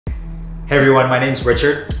Hey everyone, my name's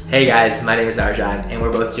Richard. Hey guys, my name is Arjan, and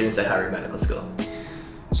we're both students at Harvard Medical School.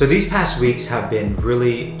 So these past weeks have been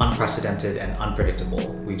really unprecedented and unpredictable.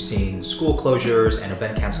 We've seen school closures and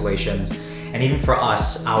event cancellations, and even for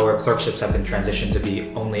us, our clerkships have been transitioned to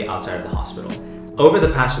be only outside of the hospital. Over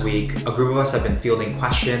the past week, a group of us have been fielding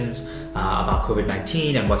questions about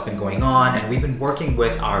COVID-19 and what's been going on, and we've been working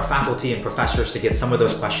with our faculty and professors to get some of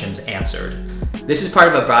those questions answered. This is part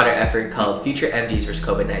of a broader effort called FutureMDs vs.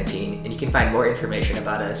 COVID-19, and you can find more information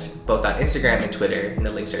about us both on Instagram and Twitter, and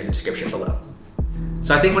the links are in the description below.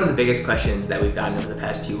 So I think one of the biggest questions that we've gotten over the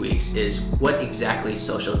past few weeks is what exactly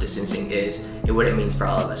social distancing is and what it means for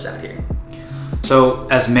all of us out here. So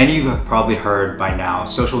as many of you have probably heard by now,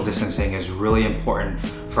 social distancing is really important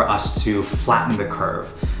for us to flatten the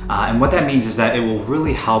curve. And what that means is that it will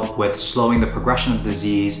really help with slowing the progression of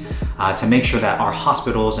disease to make sure that our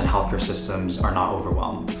hospitals and healthcare systems are not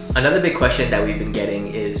overwhelmed. Another big question that we've been getting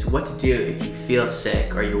is what to do if you feel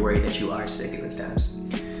sick or you're worried that you are sick in these times.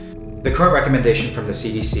 The current recommendation from the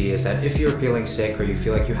CDC is that if you're feeling sick or you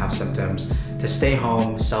feel like you have symptoms, to stay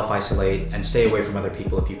home, self-isolate, and stay away from other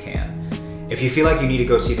people if you can. If you feel like you need to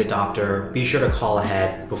go see the doctor, be sure to call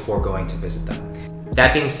ahead before going to visit them.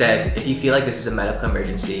 That being said, if you feel like this is a medical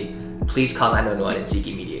emergency, please call 911 and seek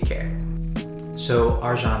immediate care. So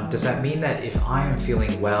Arjan, does that mean that if I am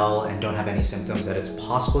feeling well and don't have any symptoms, that it's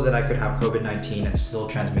possible that I could have COVID-19 and still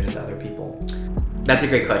transmit it to other people? That's a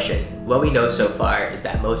great question. What we know so far is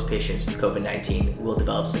that most patients with COVID-19 will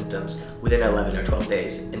develop symptoms within 11 or 12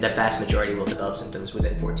 days, and the vast majority will develop symptoms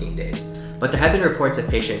within 14 days. But there have been reports of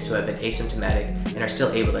patients who have been asymptomatic and are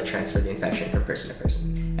still able to transfer the infection from person to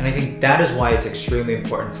person. And I think that is why it's extremely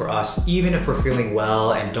important for us, even if we're feeling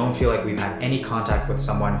well and don't feel like we've had any contact with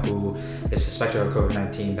someone who is suspected of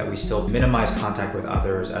COVID-19, that we still minimize contact with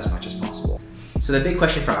others as much as possible. So the big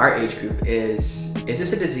question for our age group is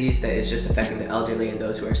this a disease that is just affecting the elderly and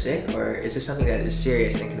those who are sick, or is this something that is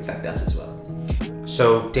serious and can affect us as well?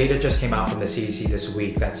 So data just came out from the CDC this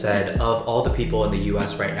week that said of all the people in the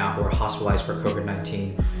US right now who are hospitalized for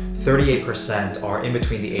COVID-19, 38% are in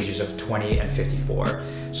between the ages of 20 and 54.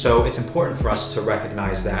 So it's important for us to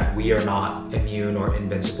recognize that we are not immune or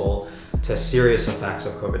invincible to serious effects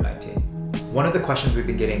of COVID-19. One of the questions we've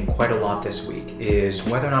been getting quite a lot this week is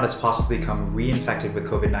whether or not it's possible to become reinfected with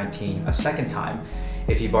COVID-19 a second time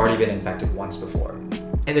if you've already been infected once before.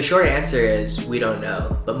 And the short answer is we don't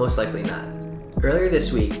know, but most likely not. Earlier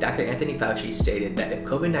this week, Dr. Anthony Fauci stated that if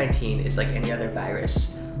COVID-19 is like any other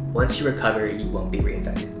virus, once you recover, you won't be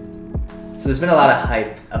reinfected. So there's been a lot of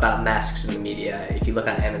hype about masks in the media. If you look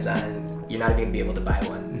on Amazon, you're not even going to be able to buy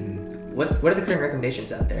one. What are the current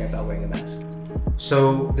recommendations out there about wearing a mask?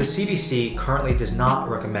 So the CDC currently does not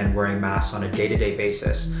recommend wearing masks on a day-to-day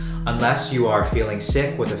basis unless you are feeling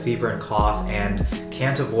sick with a fever and cough and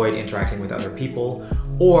can't avoid interacting with other people,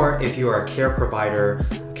 or if you are a care provider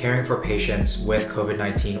caring for patients with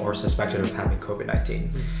COVID-19 or suspected of having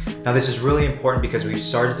COVID-19. Now this is really important because we've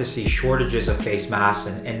started to see shortages of face masks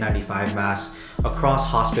and N95 masks across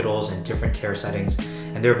hospitals and different care settings,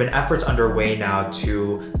 and there have been efforts underway now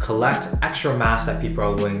to collect extra masks that people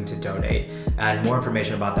are willing to donate, and more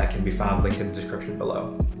information about that can be found linked in the description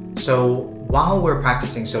below. So while we're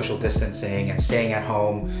practicing social distancing and staying at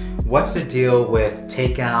home, what's the deal with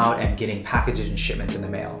takeout and getting packages and shipments in the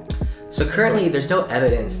mail? So currently, there's no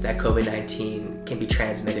evidence that COVID-19 can be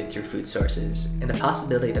transmitted through food sources, and the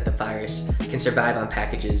possibility that the virus can survive on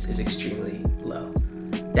packages is extremely low.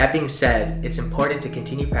 That being said, it's important to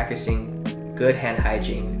continue practicing good hand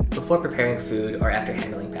hygiene before preparing food or after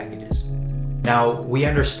handling packages. Now, we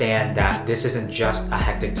understand that this isn't just a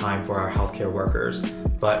hectic time for our healthcare workers,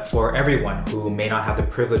 but for everyone who may not have the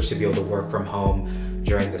privilege to be able to work from home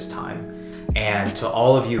during this time. And to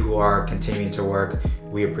all of you who are continuing to work,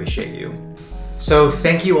 we appreciate you. So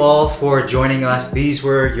thank you all for joining us. These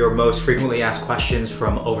were your most frequently asked questions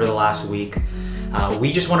from over the last week.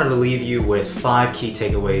 We just wanted to leave you with 5 key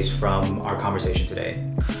takeaways from our conversation today.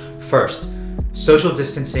 First, social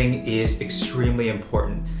distancing is extremely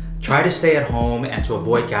important. Try to stay at home and to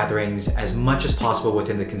avoid gatherings as much as possible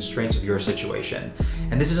within the constraints of your situation.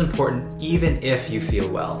 And this is important even if you feel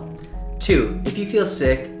well. 2, if you feel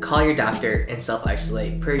sick, call your doctor and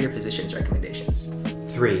self-isolate per your physician's recommendations.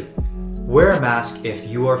 3, wear a mask if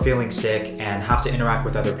you are feeling sick and have to interact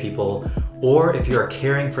with other people, or if you are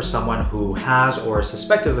caring for someone who has or is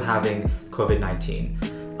suspected of having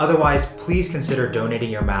COVID-19. Otherwise, please consider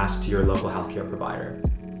donating your mask to your local healthcare provider.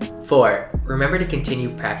 4, remember to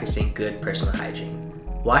continue practicing good personal hygiene.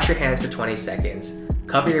 Wash your hands for 20 seconds,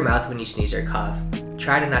 cover your mouth when you sneeze or cough,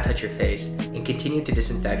 try to not touch your face, and continue to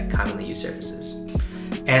disinfect commonly used surfaces.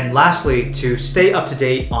 And lastly, to stay up to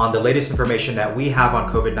date on the latest information that we have on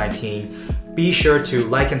COVID-19, be sure to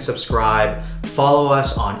like and subscribe, follow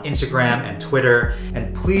us on Instagram and Twitter,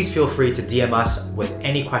 and please feel free to DM us with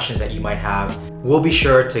any questions that you might have. We'll be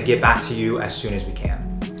sure to get back to you as soon as we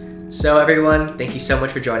can. So everyone, thank you so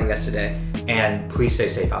much for joining us today. And please stay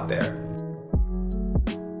safe out there.